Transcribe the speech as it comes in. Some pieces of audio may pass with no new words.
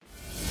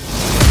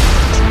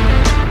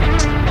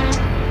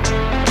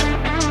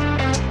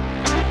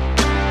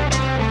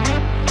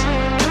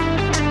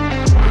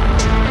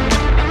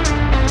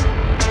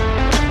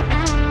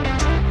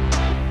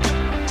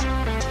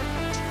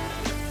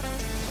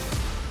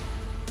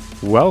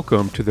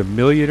Welcome to the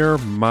Millionaire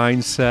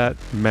Mindset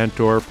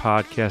Mentor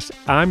Podcast.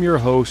 I'm your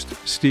host,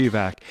 Steve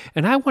Ack,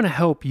 and I want to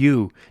help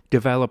you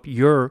develop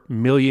your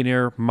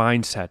millionaire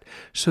mindset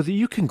so that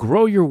you can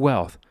grow your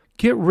wealth,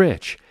 get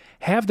rich,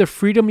 have the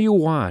freedom you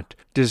want,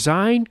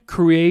 design,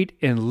 create,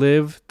 and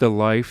live the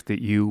life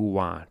that you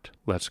want.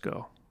 Let's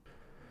go.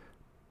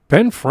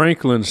 Ben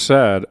Franklin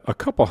said a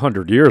couple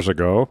hundred years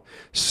ago,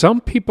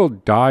 some people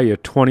die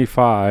at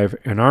 25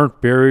 and aren't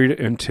buried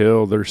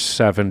until they're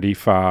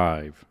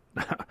 75.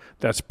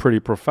 That's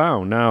pretty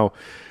profound. Now,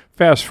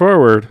 fast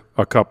forward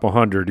a couple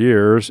hundred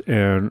years,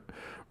 and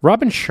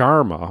Robin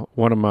Sharma,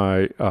 one of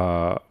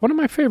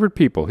my favorite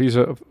people. He's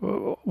a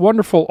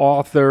wonderful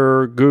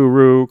author,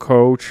 guru,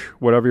 coach,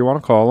 whatever you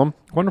want to call him.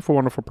 Wonderful,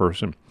 wonderful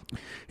person.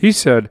 He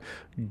said,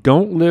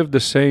 "Don't live the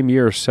same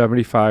year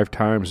 75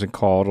 times and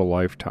call it a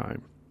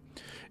lifetime."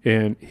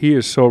 And he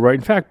is so right.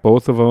 In fact,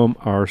 both of them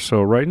are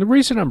so right. And the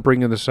reason I'm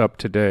bringing this up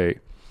today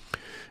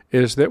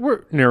is that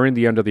we're nearing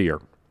the end of the year.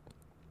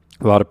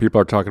 A lot of people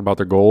are talking about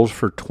their goals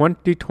for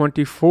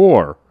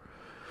 2024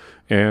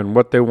 and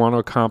what they want to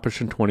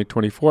accomplish in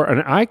 2024.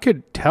 And I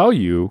could tell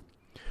you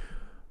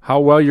how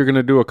well you're going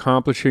to do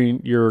accomplishing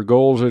your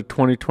goals in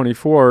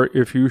 2024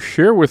 if you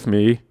share with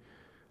me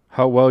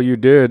how well you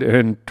did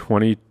in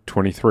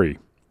 2023.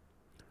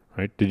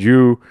 Right? Did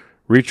you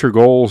reach your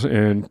goals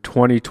in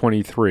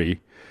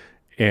 2023?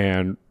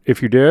 And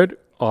if you did,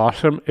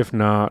 awesome. If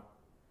not,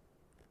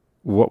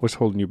 what was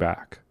holding you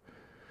back?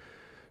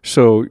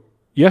 So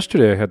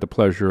yesterday, I had the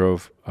pleasure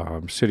of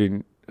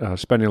spending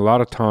a lot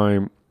of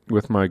time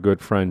with my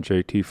good friend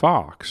JT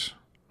Fox.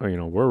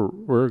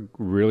 We're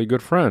really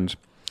good friends,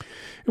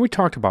 and we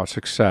talked about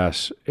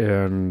success.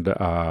 And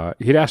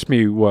he'd asked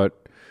me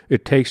what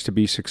it takes to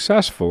be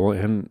successful,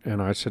 and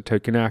I said,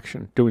 taking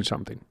action, doing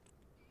something.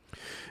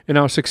 And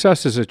now,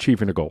 success is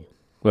achieving a goal.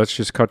 Let's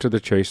just cut to the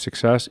chase.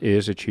 Success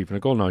is achieving a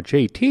goal. Now,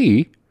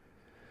 JT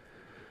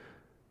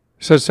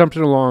says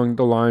something along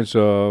the lines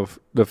of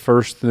the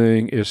first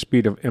thing is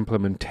speed of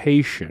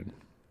implementation.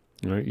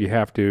 Right? You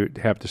have to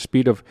have the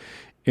speed of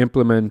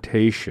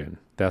implementation.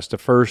 That's the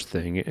first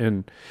thing.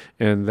 And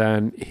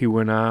then he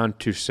went on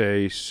to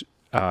say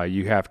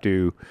you have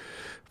to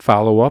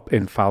follow up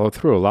and follow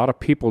through. A lot of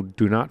people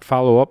do not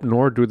follow up,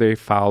 nor do they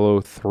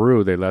follow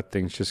through. They let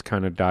things just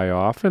kind of die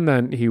off. And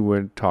then he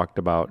talked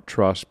about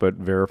trust but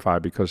verify,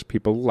 because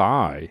people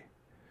lie.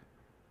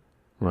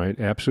 Right?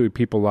 Absolutely,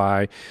 people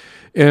lie.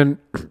 And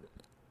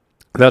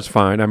that's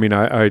fine. I mean,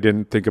 I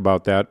didn't think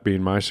about that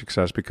being my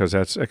success because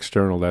that's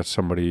external. That's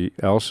somebody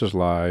else's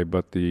lie.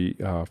 But the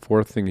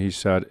fourth thing he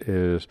said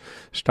is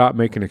stop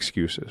making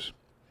excuses.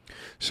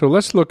 So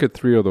let's look at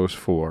three of those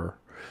four.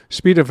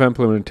 Speed of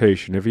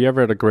implementation. If you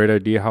ever had a great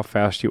idea, how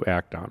fast you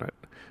act on it.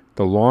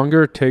 The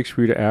longer it takes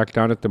for you to act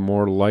on it, the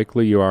more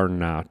likely you are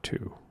not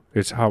to.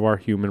 It's how our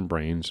human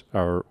brains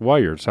are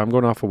wired. So I'm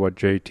going off of what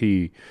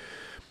JT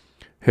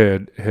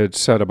had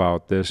said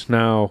about this.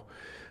 Now,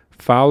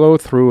 follow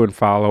through and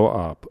follow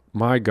up.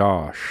 My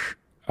gosh,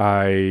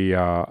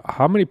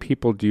 how many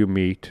people do you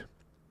meet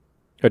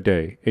a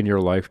day in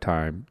your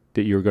lifetime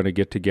that you're going to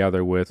get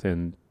together with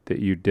and that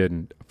you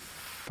didn't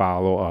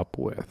follow up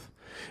with?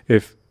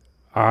 If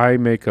I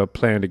make a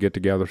plan to get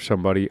together with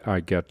somebody, I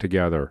get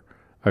together.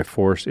 I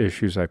force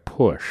issues, I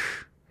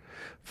push.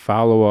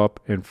 Follow up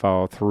and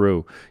follow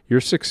through.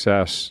 Your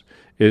success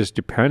is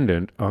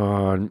dependent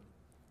on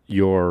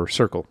your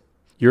circle.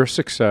 Your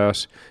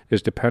success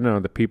is dependent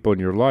on the people in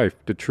your life.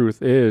 The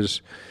truth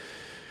is,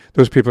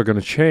 those people are going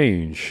to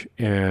change.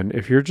 And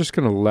if you're just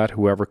going to let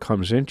whoever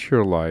comes into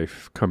your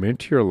life come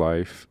into your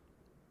life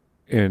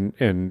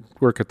and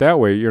work it that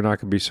way, you're not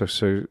going to be so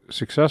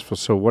successful.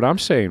 So what I'm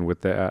saying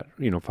with that,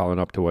 following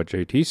up to what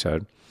JT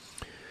said,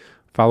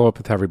 follow up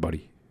with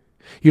everybody.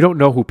 You don't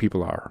know who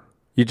people are.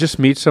 You just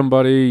meet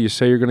somebody, you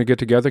say you're going to get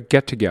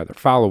together,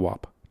 follow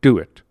up, do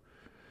it.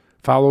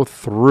 Follow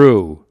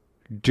through,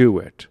 do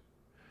it.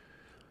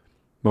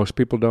 Most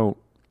people don't.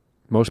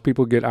 Most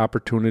people get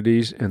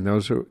opportunities, and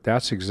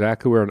that's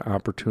exactly where an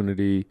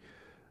opportunity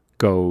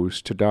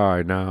goes to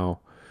die. Now,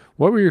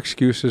 what were your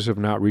excuses of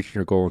not reaching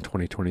your goal in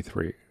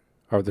 2023?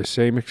 Are the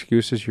same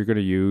excuses you're going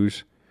to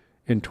use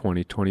in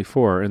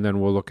 2024? And then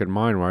we'll look at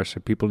mine where I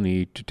said people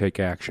need to take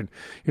action.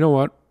 You know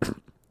what?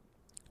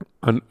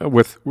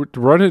 With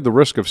running the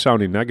risk of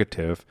sounding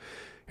negative,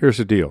 here's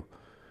the deal.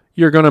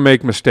 You're going to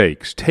make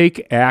mistakes.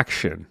 Take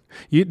action.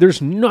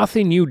 There's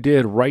nothing you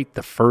did right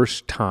the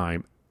first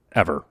time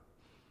ever.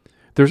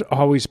 There's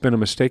always been a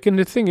mistake. And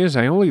the thing is,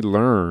 I only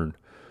learn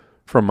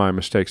from my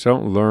mistakes. I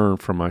don't learn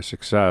from my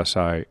success.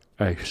 I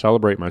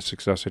celebrate my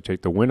success. I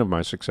take the win of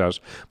my success.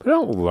 But I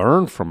don't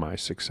learn from my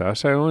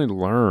success. I only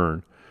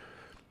learn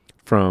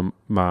from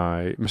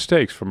my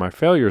mistakes, from my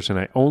failures. And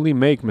I only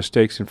make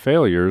mistakes and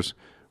failures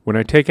when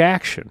I take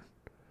action.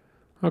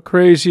 How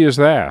crazy is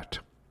that?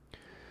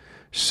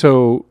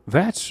 So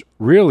that's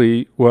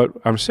really what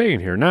I'm saying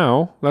here.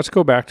 Now, let's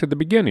go back to the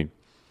beginning.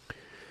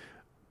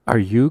 Are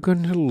you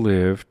going to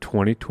live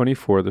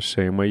 2024 the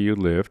same way you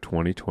lived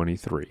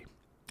 2023?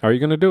 Are you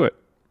going to do it?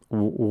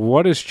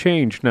 What has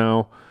changed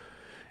now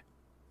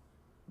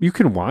You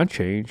can want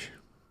change.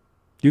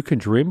 You can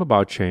dream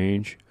about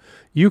change.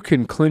 You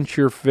can clench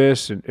your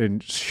fists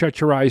and shut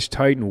your eyes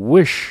tight and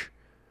wish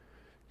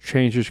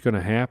change is going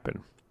to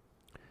happen.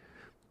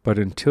 But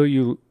until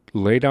you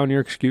lay down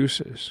your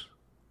excuses,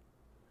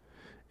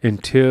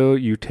 until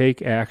you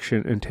take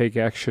action and take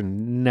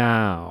action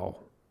now,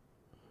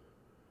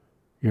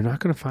 you're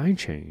not going to find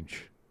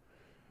change,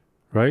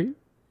 right?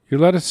 You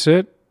let it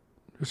sit,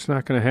 it's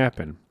not going to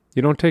happen.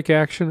 You don't take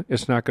action,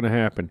 it's not going to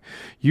happen.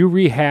 You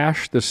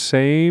rehash the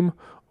same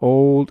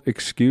old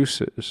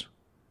excuses,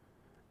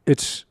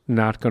 it's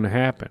not going to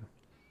happen.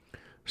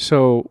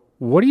 So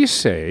what do you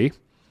say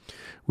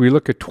we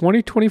look at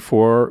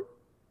 2024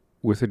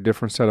 with a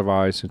different set of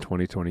eyes in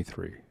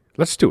 2023?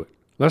 Let's do it.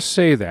 Let's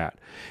say that.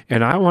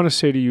 And I want to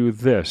say to you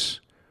this.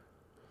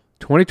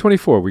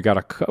 2024, we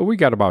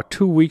got about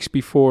 2 weeks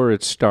before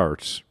it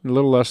starts, a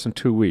little less than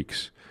 2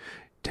 weeks.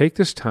 Take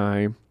this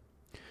time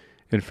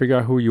and figure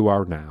out who you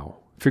are now.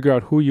 Figure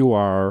out who you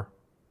are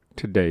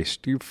today.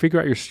 Figure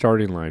out your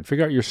starting line.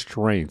 Figure out your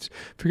strengths.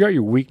 Figure out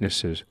your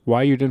weaknesses.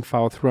 Why you didn't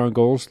follow through on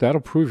goals,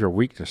 that'll prove your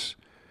weakness.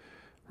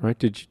 Right?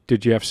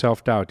 Did you have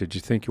self-doubt? Did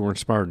you think you weren't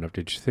smart enough?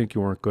 Did you think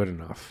you weren't good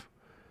enough?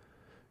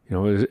 You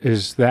know,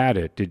 is that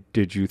it?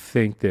 Did you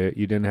think that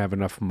you didn't have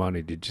enough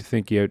money? Did you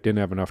think you didn't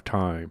have enough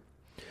time?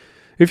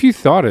 If you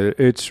thought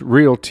it's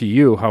real to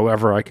you,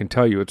 however, I can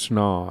tell you it's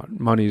not.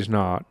 Money's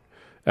not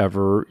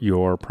ever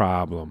your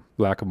problem.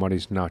 Lack of money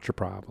is not your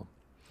problem.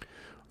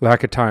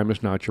 Lack of time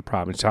is not your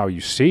problem. It's how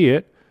you see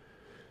it.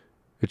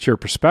 It's your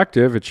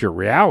perspective. It's your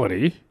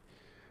reality.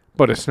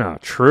 But it's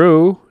not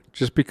true.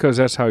 Just because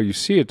that's how you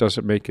see it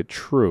doesn't make it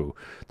true.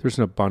 There's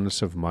an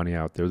abundance of money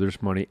out there.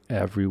 There's money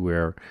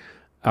everywhere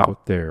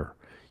out there.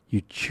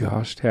 You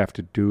just have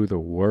to do the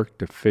work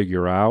to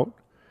figure out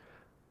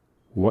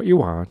what you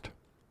want,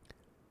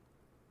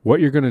 what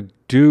you're going to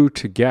do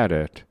to get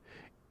it,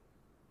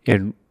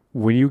 and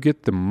when you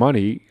get the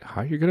money,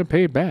 how you're going to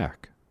pay it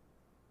back.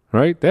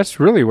 Right? That's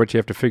really what you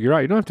have to figure out.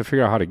 You don't have to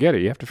figure out how to get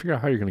it. You have to figure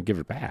out how you're going to give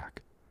it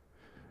back.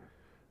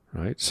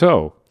 Right?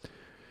 So,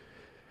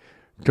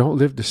 don't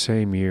live the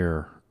same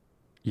year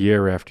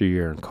after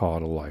year, and call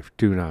it a life.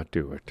 Do not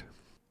do it.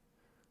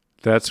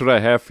 That's what I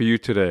have for you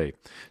today.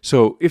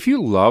 So if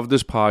you love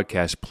this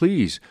podcast,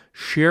 please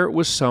share it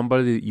with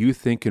somebody that you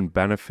think can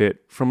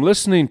benefit from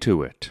listening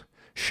to it.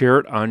 Share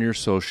it on your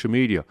social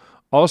media.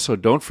 Also,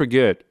 don't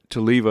forget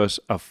to leave us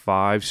a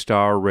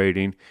 5-star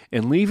rating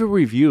and leave a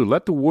review.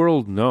 Let the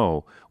world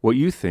know what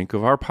you think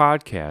of our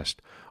podcast.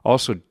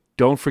 Also,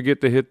 don't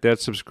forget to hit that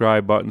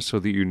subscribe button so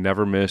that you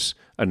never miss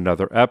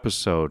another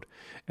episode.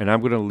 And I'm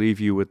going to leave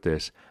you with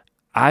this.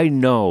 I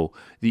know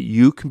that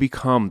you can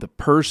become the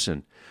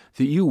person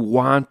that you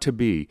want to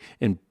be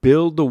and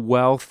build the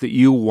wealth that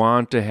you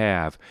want to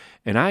have.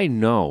 And I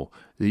know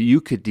that you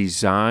could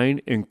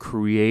design and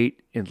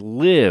create and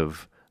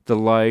live the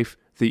life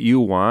that you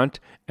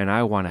want, and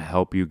I want to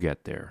help you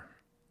get there.